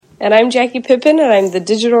And I'm Jackie Pippin, and I'm the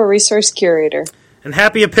Digital Resource Curator. And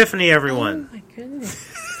happy Epiphany, everyone. Oh, my goodness.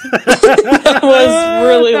 That was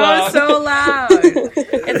really loud. That was so loud.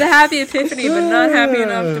 It's a happy Epiphany, but not happy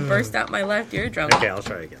enough to burst out my left eardrum. Okay, I'll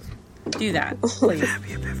try again. Do that, please.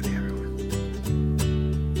 Happy Epiphany, everyone.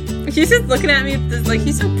 He's just looking at me, like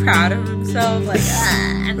he's so proud of himself. Like,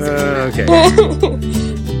 Okay.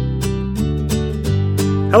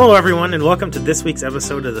 Hello, everyone, and welcome to this week's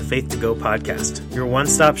episode of the Faith to Go podcast, your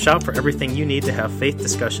one-stop shop for everything you need to have faith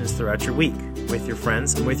discussions throughout your week, with your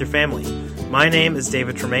friends and with your family. My name is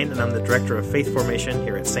David Tremaine, and I'm the Director of Faith Formation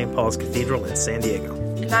here at St. Paul's Cathedral in San Diego.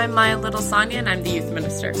 And I'm Maya Little Sonia, and I'm the Youth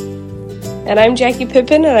Minister. And I'm Jackie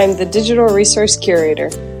Pippin, and I'm the Digital Resource Curator.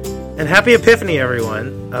 And happy Epiphany,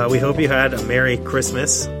 everyone. We hope you had a Merry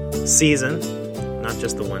Christmas season, not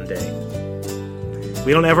just the one day.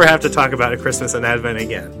 We don't ever have to talk about a Christmas and Advent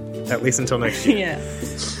again, at least until next year.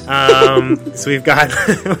 So we've got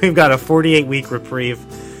a 48-week reprieve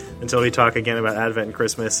until we talk again about Advent and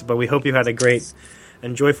Christmas. But we hope you had a great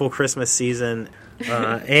and joyful Christmas season.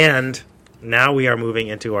 And now we are moving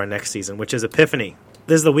into our next season, which is Epiphany.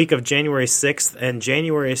 This is the week of January 6th, and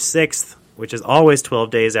January 6th, which is always 12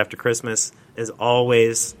 days after Christmas, is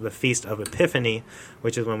always the Feast of Epiphany,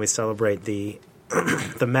 which is when we celebrate the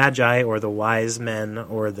Magi, or the wise men,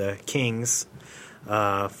 or the kings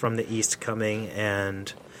from the east coming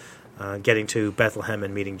and getting to Bethlehem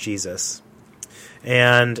and meeting Jesus.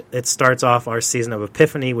 And it starts off our season of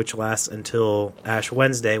Epiphany, which lasts until Ash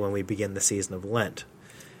Wednesday, when we begin the season of Lent.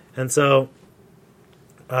 And so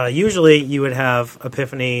usually you would have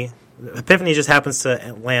Epiphany. Epiphany just happens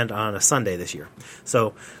to land on a Sunday this year.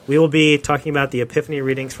 So we will be talking about the Epiphany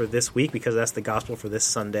readings for this week, because that's the gospel for this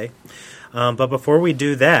Sunday. But before we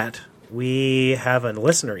do that, we have a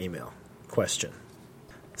listener email question.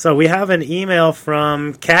 So we have an email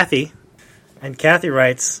from Kathy, and Kathy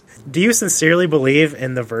writes, "Do you sincerely believe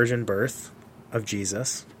in the virgin birth of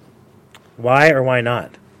Jesus? Why or why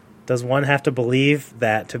not? Does one have to believe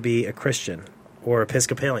that to be a Christian or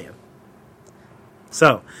Episcopalian?"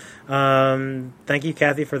 So, thank you,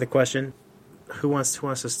 Kathy, for the question. Who wants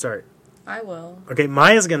to start? I will. Okay,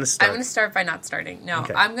 Maya's going to start. I'm going to start by not starting. No,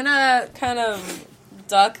 Okay. I'm going to kind of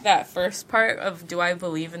duck that first part of do I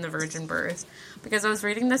believe in the virgin birth, because I was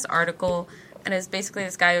reading this article, and it's basically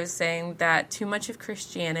this guy was saying that too much of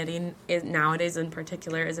Christianity nowadays in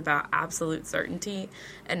particular is about absolute certainty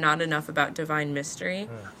and not enough about divine mystery.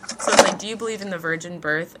 So it's like, do you believe in the virgin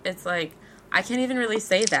birth? It's like, I can't even really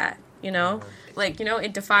say that, you know? Like, you know,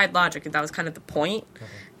 it defied logic, and that was kind of the point.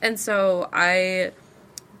 And so I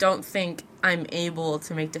don't think I'm able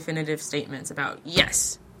to make definitive statements about,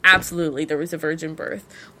 yes, absolutely, there was a virgin birth,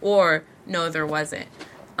 or no, there wasn't.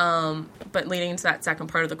 But leading into that second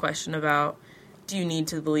part of the question about, do you need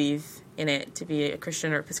to believe in it to be a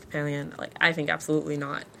Christian or Episcopalian? Like, I think absolutely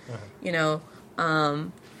not. You know,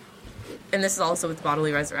 and this is also with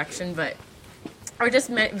bodily resurrection, but or just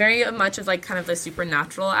very much of, like, kind of the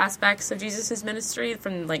supernatural aspects of Jesus' ministry,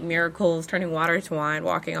 from, like, miracles, turning water to wine,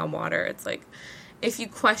 walking on water. It's like, if you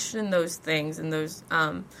question those things and those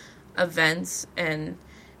events, and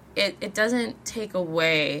it doesn't take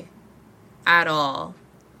away at all,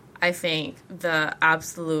 I think, the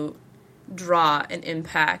absolute draw and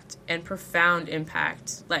impact and profound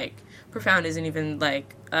impact. Like, profound isn't even,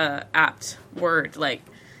 like, a apt word, like,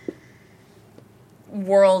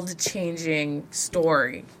 world-changing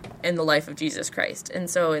story in the life of Jesus Christ. And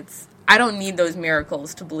so I don't need those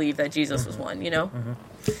miracles to believe that Jesus was one, you know?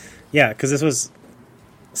 Yeah, because this was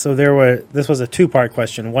a two-part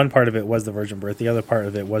question. One part of it was the virgin birth. The other part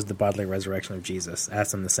of it was the bodily resurrection of Jesus.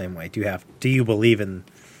 Asked them the same way. Do you believe in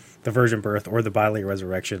the virgin birth or the bodily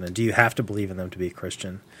resurrection, and do you have to believe in them to be a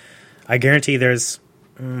Christian? I guarantee there's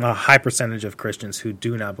a high percentage of Christians who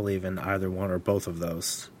do not believe in either one or both of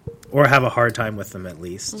those, or have a hard time with them at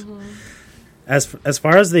least. As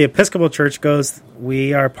far as the Episcopal Church goes,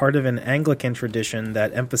 we are part of an Anglican tradition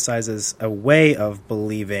that emphasizes a way of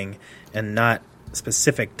believing and not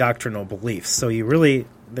specific doctrinal beliefs. So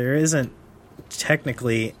there isn't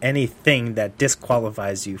technically anything that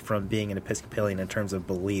disqualifies you from being an Episcopalian in terms of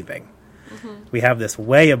believing. We have this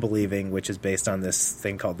way of believing, which is based on this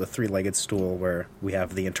thing called the three-legged stool, where we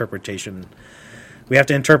have the interpretation. We have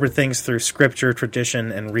to interpret things through scripture,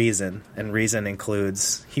 tradition, and reason. And reason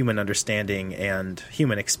includes human understanding and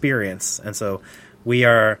human experience. And so we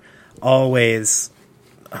are always,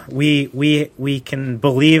 we can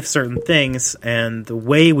believe certain things, and the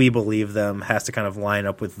way we believe them has to kind of line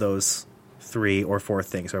up with those three or four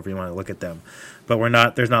things, however you want to look at them.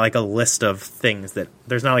 But there's not like a list of things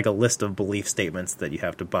there's not like a list of belief statements that you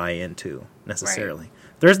have to buy into necessarily. Right.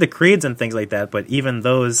 there's the creeds and things like that, but even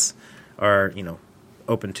those are,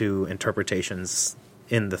 open to interpretations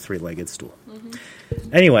in the three-legged stool.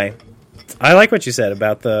 Mm-hmm. Anyway, I like what you said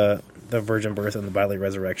about the virgin birth and the bodily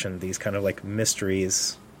resurrection, these kind of like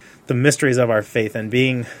mysteries, the mysteries of our faith, and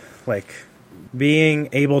being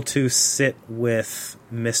able to sit with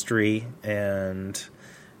mystery and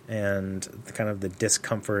kind of the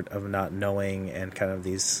discomfort of not knowing, and kind of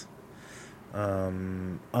these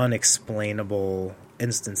unexplainable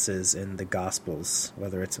instances in the Gospels,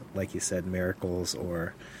 whether it's, like you said, miracles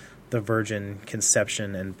or the virgin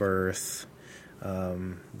conception and birth,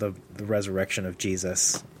 the resurrection of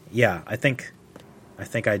Jesus. Yeah, I think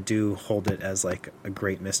I do hold it as like a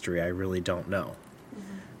great mystery. I really don't know.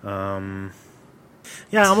 Mm-hmm.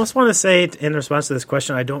 Yeah, I almost want to say in response to this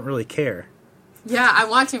question, I don't really care. Yeah, I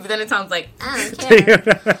want to, but then it sounds like I don't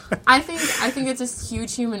care. I think it's a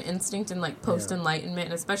huge human instinct in like post-enlightenment,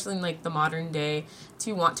 and especially in like the modern day,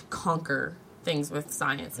 to want to conquer things with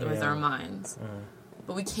science and with our minds.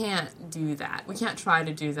 But we can't do that. We can't try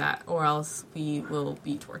to do that, or else we will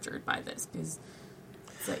be tortured by this. Because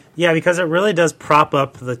because it really does prop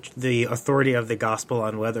up the authority of the gospel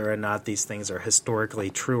on whether or not these things are historically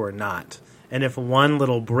true or not. And if one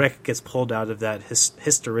little brick gets pulled out of that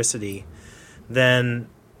historicity, then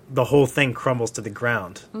the whole thing crumbles to the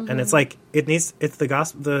ground. Mm-hmm. And it's like it's the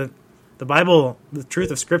gospel, the Bible, the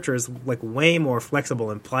truth of Scripture is like way more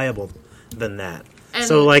flexible and pliable than that. And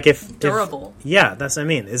so like if durable. That's what I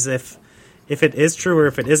mean. Is if it is true or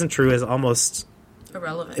if it isn't true is almost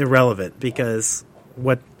irrelevant, because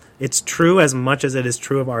it's true as much as it is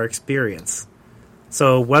true of our experience.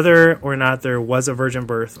 So whether or not there was a virgin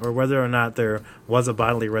birth or whether or not there was a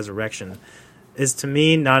bodily resurrection is, to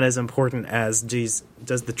me, not as important as does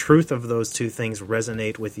the truth of those two things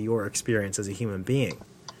resonate with your experience as a human being.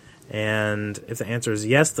 And if the answer is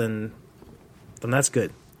yes, then that's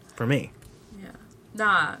good for me. Yeah.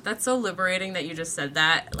 Nah, that's so liberating that you just said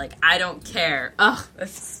that. Like, I don't care. Ugh, it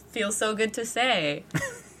feels so good to say.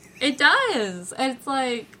 It does. It's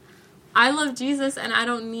like, I love Jesus, and I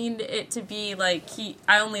don't need it to be like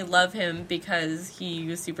I only love him because he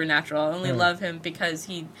was supernatural. I only love him because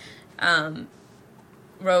he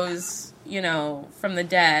rose, from the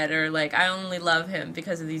dead, or like I only love him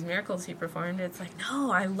because of these miracles he performed. It's like,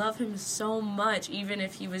 no, I love him so much, even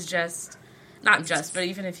if he was but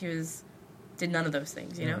even if he did none of those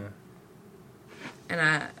things, And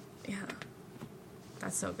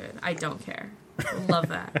that's so good. I don't care. Love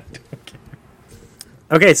that.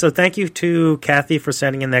 Okay, so thank you to Kathy for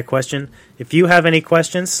sending in that question. If you have any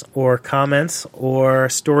questions or comments or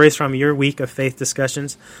stories from your week of faith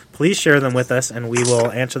discussions, please share them with us, and we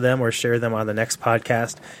will answer them or share them on the next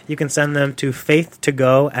podcast. You can send them to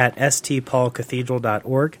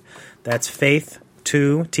faith2go@stpaulcathedral.org. That's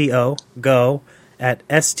faith2 go at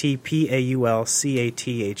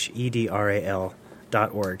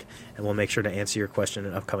stpaulcathedral.org, and we'll make sure to answer your question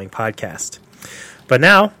in an upcoming podcast. But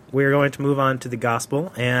now, we're going to move on to the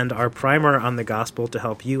gospel and our primer on the gospel to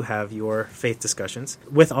help you have your faith discussions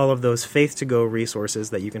with all of those Faith2Go resources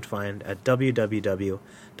that you can find at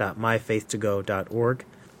www.myfaith2go.org.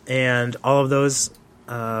 And all of those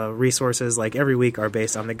resources, like every week, are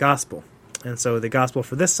based on the gospel. And so the gospel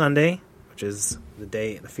for this Sunday, which is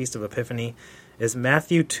the Feast of Epiphany, is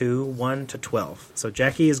Matthew 2, 1-12. So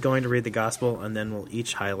Jackie is going to read the gospel, and then we'll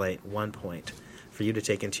each highlight one point for you to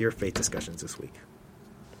take into your faith discussions this week.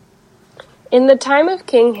 In the time of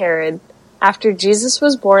King Herod, after Jesus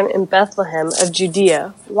was born in Bethlehem of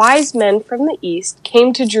Judea, wise men from the east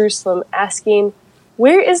came to Jerusalem asking,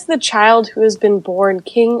 "Where is the child who has been born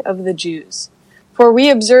King of the Jews? For we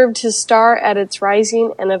observed his star at its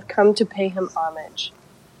rising and have come to pay him homage."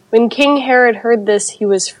 When King Herod heard this, he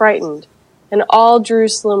was frightened, and all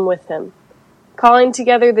Jerusalem with him. Calling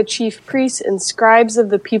together the chief priests and scribes of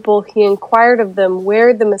the people, he inquired of them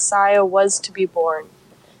where the Messiah was to be born.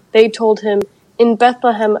 They told him, "In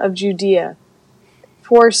Bethlehem of Judea.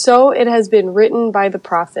 For so it has been written by the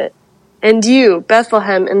prophet, 'And you,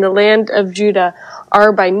 Bethlehem, in the land of Judah,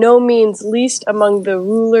 are by no means least among the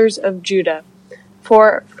rulers of Judah.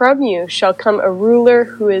 For from you shall come a ruler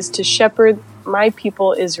who is to shepherd my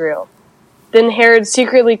people Israel.'" Then Herod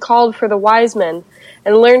secretly called for the wise men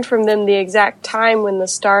and learned from them the exact time when the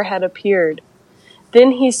star had appeared.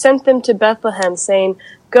 Then he sent them to Bethlehem, saying,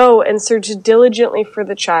 "Go and search diligently for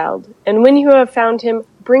the child, and when you have found him,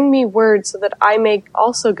 bring me word so that I may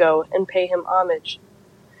also go and pay him homage."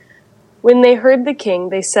 When they heard the king,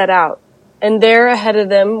 they set out, and there ahead of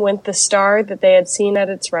them went the star that they had seen at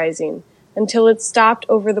its rising, until it stopped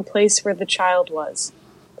over the place where the child was.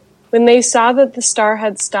 When they saw that the star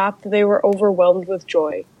had stopped, they were overwhelmed with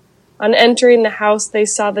joy. On entering the house, they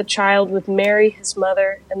saw the child with Mary, his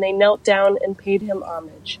mother, and they knelt down and paid him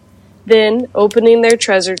homage. Then, opening their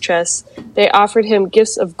treasure chests, they offered him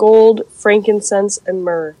gifts of gold, frankincense, and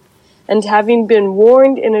myrrh. And having been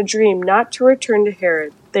warned in a dream not to return to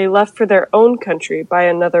Herod, they left for their own country by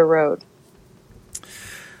another road.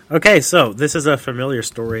 Okay, so this is a familiar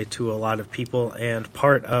story to a lot of people, and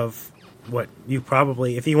part of what you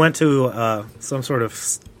probably, if you went to some sort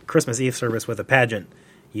of Christmas Eve service with a pageant,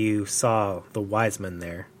 you saw the wise men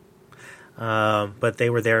there. But they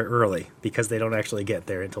were there early because they don't actually get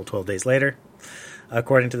there until 12 days later,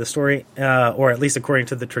 according to the story, or at least according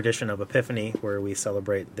to the tradition of Epiphany, where we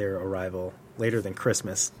celebrate their arrival later than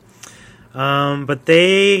Christmas. But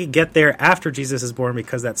they get there after Jesus is born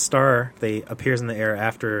because that star appears in the air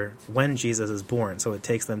after when Jesus is born, so it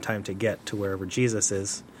takes them time to get to wherever Jesus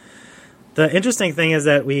is. The interesting thing is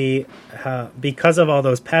that we, because of all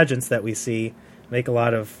those pageants that we see, make a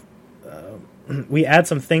lot of we add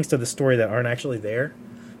some things to the story that aren't actually there,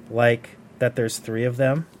 like that there's 3 of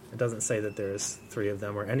them. It doesn't say that there's 3 of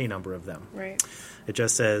them or any number of them. Right. It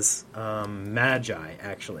just says magi,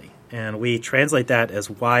 actually. And we translate that as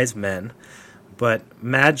wise men, but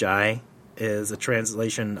magi is a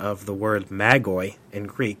translation of the word magoi in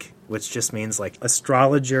Greek, which just means like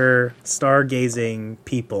astrologer, stargazing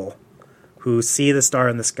people who see the star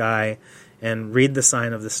in the sky and read the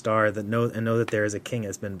sign of the star that know that there is a king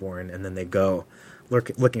has been born, and then they go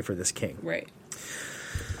looking for this king. Right.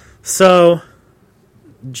 So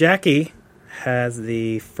Jackie has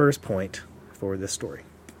the first point for this story.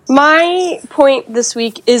 My point this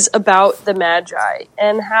week is about the Magi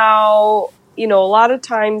and how, a lot of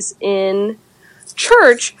times in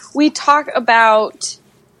church we talk about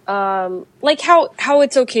like how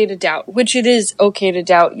it's okay to doubt, which it is okay to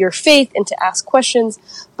doubt your faith and to ask questions,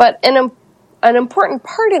 but an important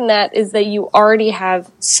part in that is that you already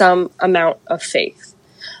have some amount of faith.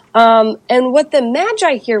 And what the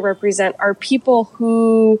Magi here represent are people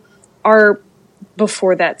who are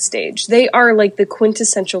before that stage. They are like the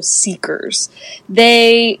quintessential seekers.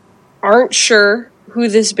 They aren't sure who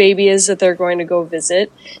this baby is that they're going to go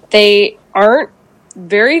visit. They aren't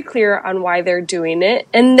very clear on why they're doing it,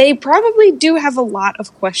 and they probably do have a lot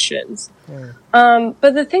of questions. But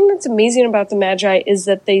the thing that's amazing about the Magi is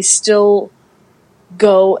that they still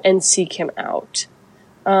go and seek him out.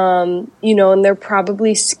 And they're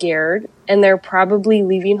probably scared, and they're probably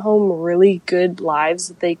leaving home really good lives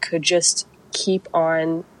that they could just keep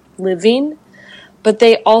on living. But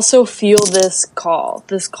they also feel this call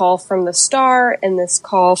from the star, and this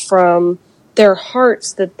call from their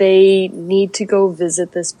hearts that they need to go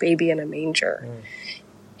visit this baby in a manger.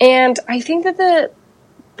 And I think that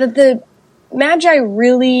the Magi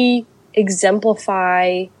really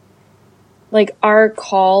exemplify like our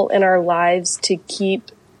call in our lives to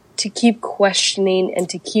keep questioning and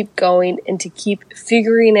to keep going and to keep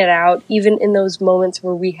figuring it out, even in those moments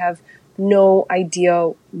where we have no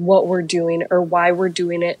idea what we're doing or why we're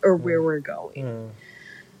doing it or where we're going.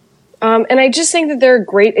 And I just think that they're a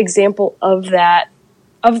great example of that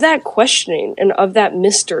questioning and of that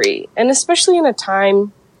mystery. And especially in a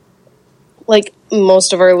time like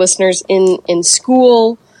most of our listeners in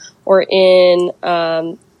school or in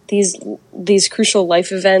these crucial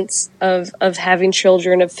life events of having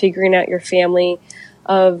children, of figuring out your family,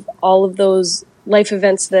 of all of those life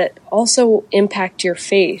events that also impact your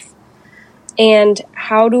faith. And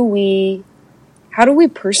how do we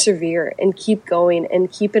persevere and keep going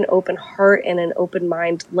and keep an open heart and an open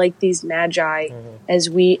mind like these Magi as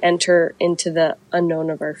we enter into the unknown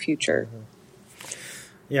of our future?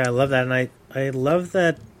 Yeah, I love that. And I love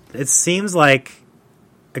that it seems like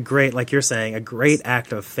like you're saying, a great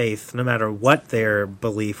act of faith, no matter what their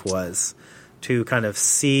belief was, to kind of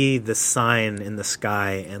see the sign in the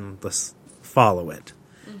sky and follow it.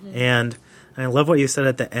 And I love what you said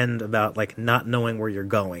at the end about like not knowing where you're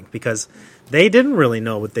going, because they didn't really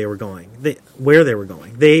know what they were going, where they were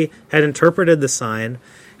going. They had interpreted the sign,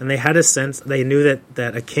 and they had a sense, they knew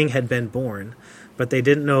that a king had been born, but they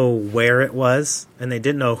didn't know where it was, and they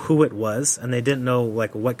didn't know who it was, and they didn't know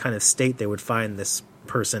like what kind of state they would find this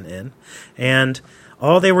person in. And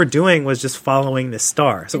all they were doing was just following this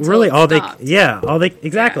star. So really all they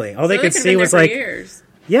could see was like years.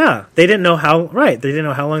 Yeah, they didn't know how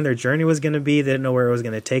long their journey was going to be. They didn't know where it was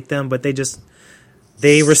going to take them, but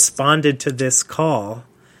they responded to this call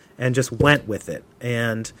and just went with it,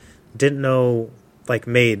 and didn't know, like,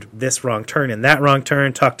 made this wrong turn and that wrong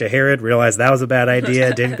turn, talked to Herod, realized that was a bad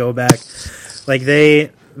idea, didn't go back. Like,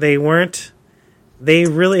 it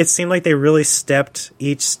seemed like they really stepped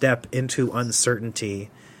each step into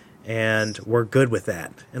uncertainty And we're good with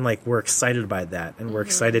that. And, like, we're excited by that. And we're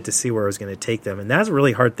excited to see where it was going to take them. And that's a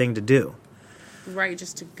really hard thing to do. Right,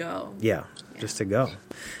 just to go. Yeah, just to go.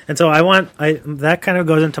 And so that kind of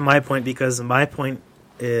goes into my point, because my point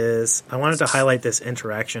is I wanted to highlight this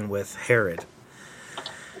interaction with Herod.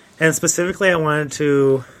 And specifically, I wanted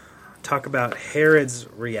to talk about Herod's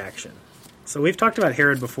reaction. So we've talked about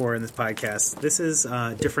Herod before in this podcast. This is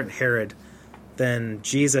a different Herod than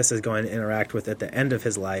Jesus is going to interact with at the end of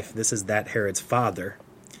his life. This is that Herod's father.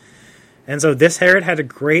 And so this Herod had a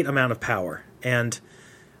great amount of power. And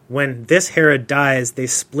when this Herod dies, they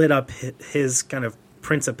split up his kind of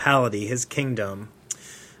principality, his kingdom,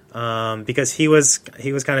 because he was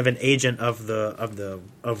kind of an agent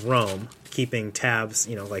of Rome, keeping tabs,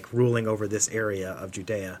 like ruling over this area of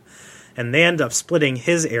Judea. And they end up splitting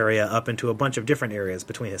his area up into a bunch of different areas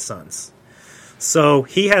between his sons. So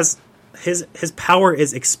he has his power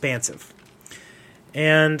is expansive.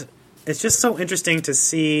 And it's just so interesting to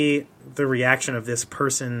see the reaction of this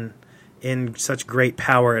person in such great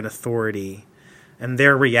power and authority, and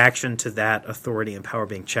their reaction to that authority and power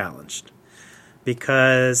being challenged.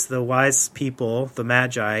 Because the wise people, the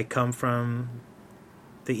Magi, come from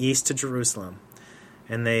the east to Jerusalem,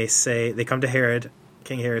 and they come to Herod,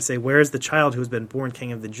 King Herod, say, "Where is the child who has been born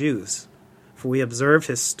King of the Jews? For we observed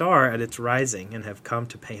his star at its rising and have come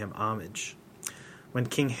to pay him homage." When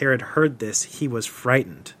King Herod heard this, he was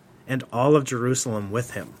frightened, and all of Jerusalem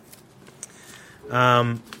with him.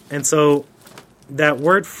 And so that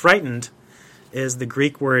word frightened is the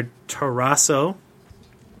Greek word tarasso,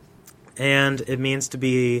 and it means to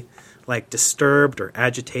be like disturbed or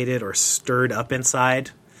agitated or stirred up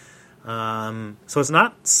inside. So it's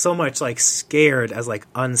not so much like scared as like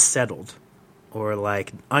unsettled or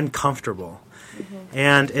like uncomfortable. Mm-hmm.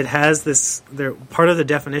 And it has this, part of the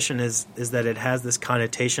definition is that it has this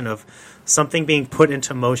connotation of something being put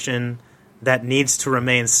into motion that needs to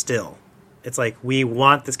remain still. It's like we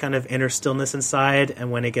want this kind of inner stillness inside, and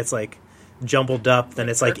when it gets like jumbled up, then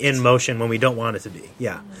it's like in motion when we don't want it to be.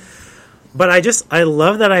 Yeah. Mm-hmm. But I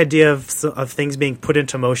love that idea of things being put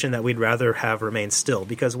into motion that we'd rather have remain still,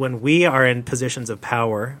 because when we are in positions of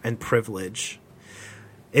power and privilege,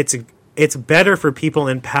 it's better for people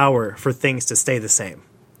in power for things to stay the same,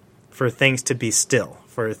 for things to be still,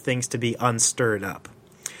 for things to be unstirred up.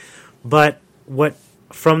 But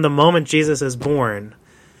from the moment Jesus is born,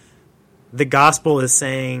 the gospel is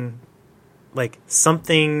saying, like,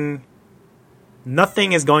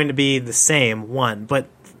 nothing is going to be the same,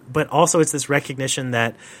 but also it's this recognition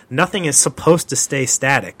that nothing is supposed to stay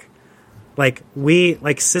static. Like,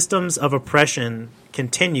 systems of oppression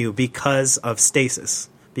continue because of stasis,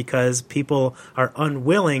 because people are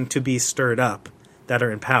unwilling to be stirred up that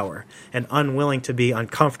are in power and unwilling to be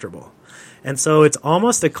uncomfortable. And so it's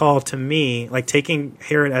almost a call to me, like taking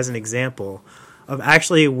Herod as an example, of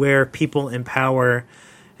actually where people in power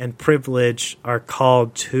and privilege are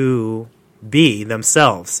called to be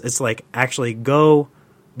themselves. It's like actually go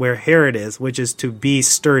where Herod is, which is to be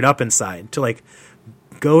stirred up inside, to like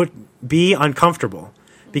go be uncomfortable.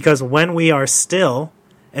 Because when we are still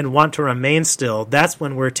and want to remain still, that's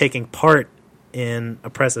when we're taking part in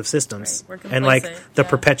oppressive systems, right, and like the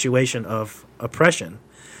perpetuation of oppression.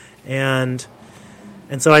 And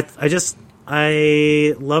so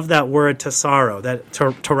I love that word tarasso,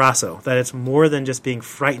 that it's more than just being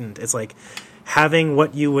frightened. It's like having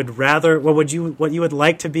what you would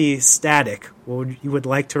like to be static, what you would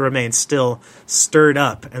like to remain still, stirred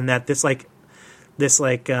up, and that this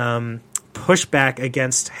pushback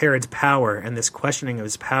against Herod's power and this questioning of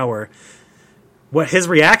his power, what his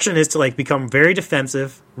reaction is to like become very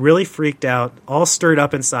defensive, really freaked out, all stirred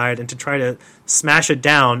up inside, and to try to smash it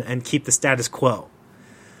down and keep the status quo.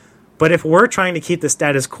 But if we're trying to keep the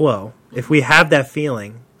status quo, if we have that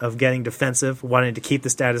feeling of getting defensive, wanting to keep the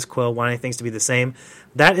status quo, wanting things to be the same,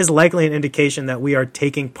 that is likely an indication that we are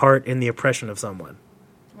taking part in the oppression of someone.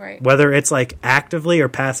 Right. Whether it's like actively or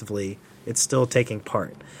passively, it's still taking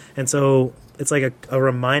part. And so it's like a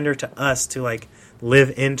reminder to us to like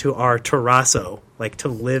live into our tarasso, like to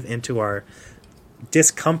live into our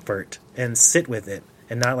discomfort and sit with it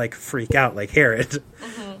and not like freak out like Herod,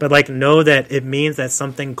 mm-hmm. but like know that it means that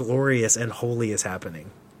something glorious and holy is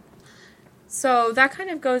happening. So that kind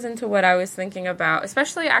of goes into what I was thinking about,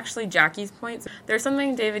 especially actually Jackie's point. There's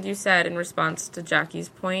something, David, you said in response to Jackie's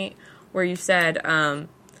point where you said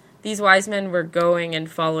these wise men were going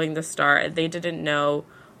and following the star. They didn't know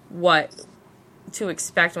what to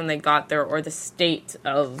expect when they got there or the state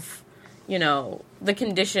of, the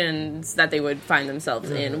conditions that they would find themselves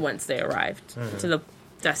mm-hmm. in once they arrived mm-hmm. to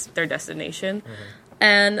their destination. Mm-hmm.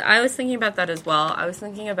 And I was thinking about that as well. I was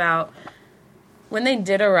thinking about when they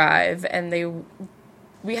did arrive, and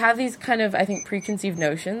we have these kind of, I think, preconceived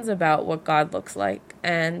notions about what God looks like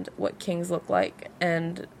and what kings look like.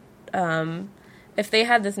 And if they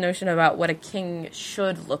had this notion about what a king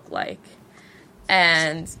should look like,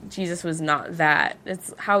 and Jesus was not that,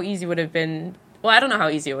 it's how easy would have been. Well, I don't know how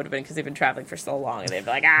easy it would have been because they've been traveling for so long, and they'd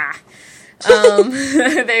be like,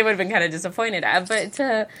 they would have been kind of disappointed. But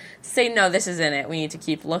to say, no, this isn't it, we need to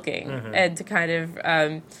keep looking, and to kind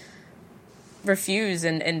of refuse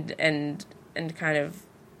and kind of,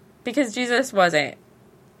 because Jesus wasn't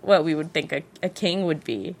what we would think a king would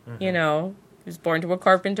be. You know, he was born to a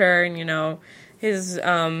carpenter, and, you know, his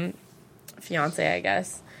fiance, I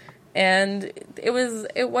guess. And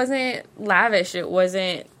it wasn't lavish. It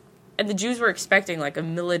wasn't, and the Jews were expecting like a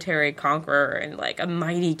military conqueror and like a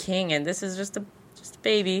mighty king, and this is just a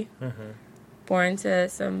baby born to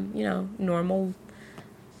some, you know, normal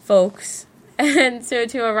folks. And so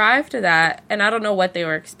to arrive to that, and I don't know what they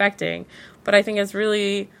were expecting, but I think it's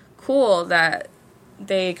really cool that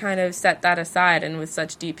they kind of set that aside, and with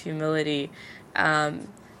such deep humility,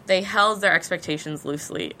 they held their expectations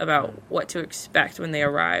loosely about what to expect when they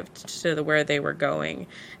arrived to where they were going,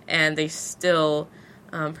 and they still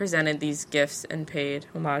presented these gifts and paid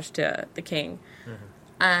homage to the king.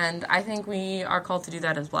 And I think we are called to do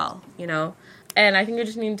that as well, you know? And I think we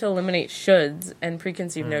just need to eliminate shoulds and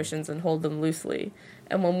preconceived notions and hold them loosely.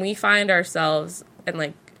 And when we find ourselves, and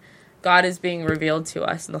like God is being revealed to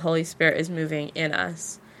us and the Holy Spirit is moving in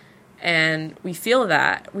us, and we feel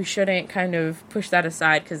that, we shouldn't kind of push that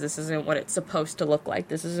aside because this isn't what it's supposed to look like.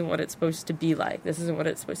 This isn't what it's supposed to be like. This isn't what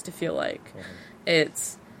it's supposed to feel like.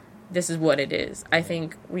 This is what it is. I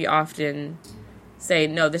think we often say,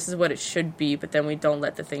 no, this is what it should be, but then we don't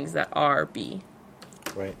let the things that are be.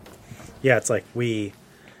 Right. Yeah, it's like I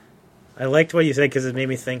liked what you said because it made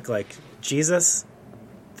me think, like, Jesus,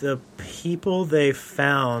 the people they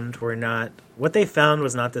found were not, what they found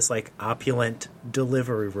was not this, like, opulent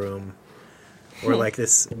delivery room or, like,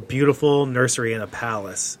 this beautiful nursery in a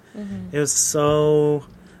palace. It was so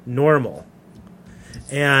normal.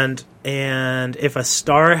 And if a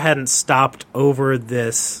star hadn't stopped over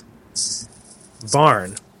this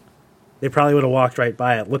barn, they probably would have walked right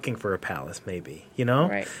by it looking for a palace, maybe, you know?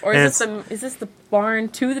 Right. Or is this the barn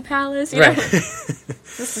to the palace? You know? Is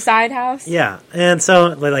this the side house? Yeah. And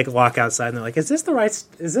so they like walk outside and they're like, is this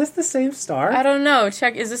the same star? I don't know. Is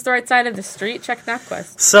this the right side of the street? Check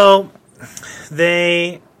MapQuest. So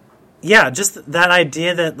just that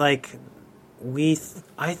idea that like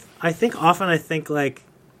I think like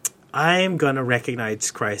I'm going to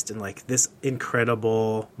recognize Christ in like this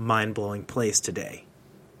incredible, mind-blowing place today.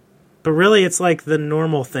 But really, it's like the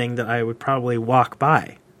normal thing that I would probably walk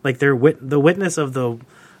by. Like the witness of the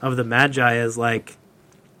Magi is like,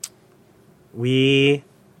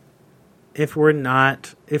 if we're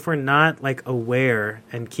not like aware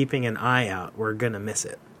and keeping an eye out, we're gonna miss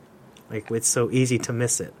it. Like it's so easy to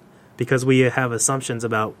miss it because we have assumptions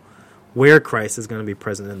about where Christ is going to be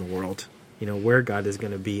present in the world. You know, where God is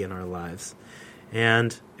going to be in our lives,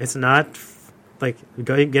 and it's not like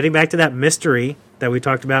getting back to that mystery that we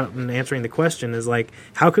talked about in answering the question is like,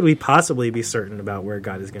 how could we possibly be certain about where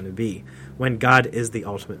God is going to be when God is the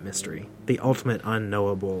ultimate mystery, the ultimate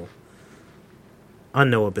unknowability?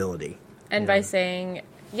 And by saying,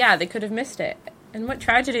 yeah, they could have missed it. And what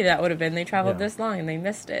tragedy that would have been. They traveled this long and they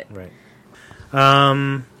missed it. Right.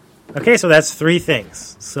 Okay, so that's 3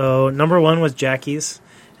 things. So number 1 was Jackie's,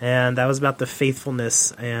 and that was about the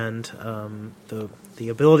faithfulness and the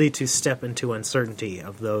ability to step into uncertainty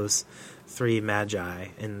of those 3 magi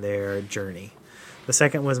in their journey. The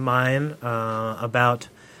second was mine, about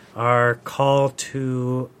our call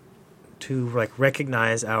to like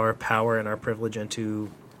recognize our power and our privilege and to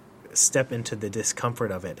step into the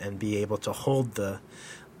discomfort of it and be able to hold the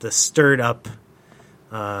stirred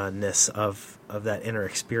upness of that inner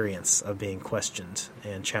experience of being questioned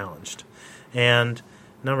and challenged. And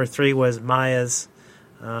number 3 was Maya's.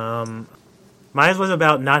 Maya's was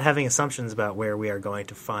about not having assumptions about where we are going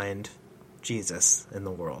to find Jesus in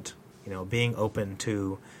the world. You know, being open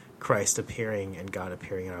to Christ appearing and God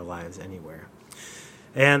appearing in our lives anywhere.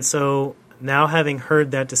 And so now having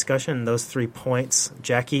heard that discussion, those 3 points,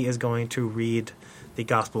 Jackie is going to read the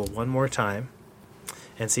gospel one more time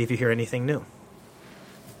and see if you hear anything new.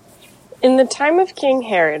 In the time of King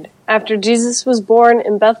Herod, after Jesus was born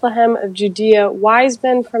in Bethlehem of Judea, wise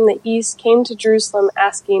men from the east came to Jerusalem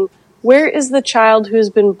asking, "Where is the child who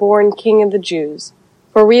has been born King of the Jews?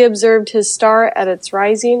 For we observed his star at its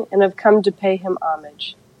rising and have come to pay him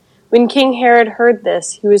homage." When King Herod heard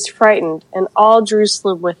this, he was frightened, and all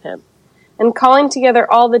Jerusalem with him. And calling together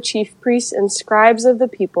all the chief priests and scribes of the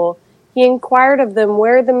people, He inquired of them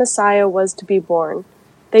where the Messiah was to be born.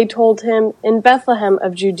 They told him, "In Bethlehem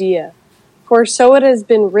of Judea. For so it has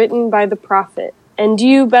been written by the prophet, 'And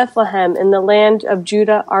you, Bethlehem, in the land of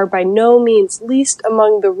Judah, are by no means least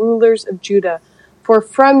among the rulers of Judah, for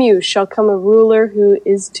from you shall come a ruler who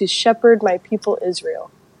is to shepherd my people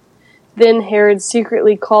Israel.'" Then Herod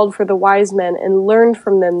secretly called for the wise men and learned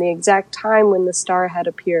from them the exact time when the star had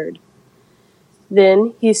appeared.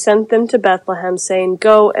 Then he sent them to Bethlehem, saying,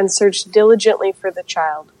 "Go and search diligently for the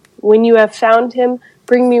child. When you have found him,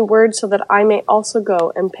 bring me word so that I may also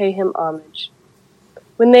go and pay him homage."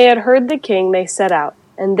 When they had heard the king, they set out,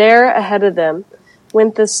 and there ahead of them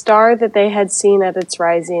went the star that they had seen at its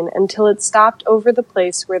rising, until it stopped over the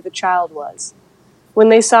place where the child was. When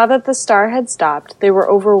they saw that the star had stopped, they were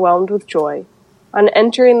overwhelmed with joy. On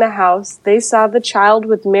entering the house, they saw the child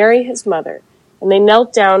with Mary his mother, and they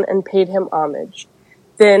knelt down and paid him homage.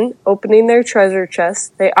 Then, opening their treasure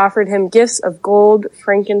chests, they offered him gifts of gold,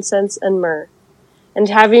 frankincense, and myrrh. And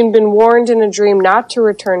having been warned in a dream not to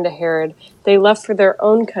return to Herod, they left for their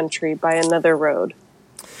own country by another road.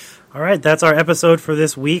 All right, that's our episode for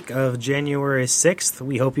this week of January 6th.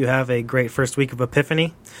 We hope you have a great first week of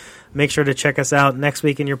Epiphany. Make sure to check us out next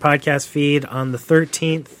week in your podcast feed on the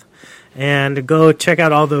 13th. And go check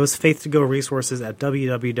out all those Faith to Go resources at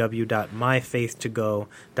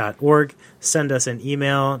www.myfaithtogo.org. Send us an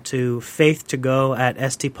email to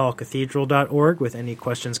faithtogo@stpaulcathedral.org with any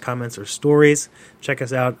questions, comments, or stories. Check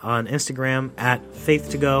us out on Instagram at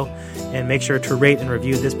faithtogo. And make sure to rate and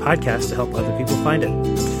review this podcast to help other people find it.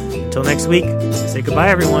 Until next week, say goodbye,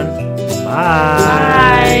 everyone.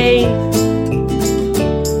 Bye. Bye.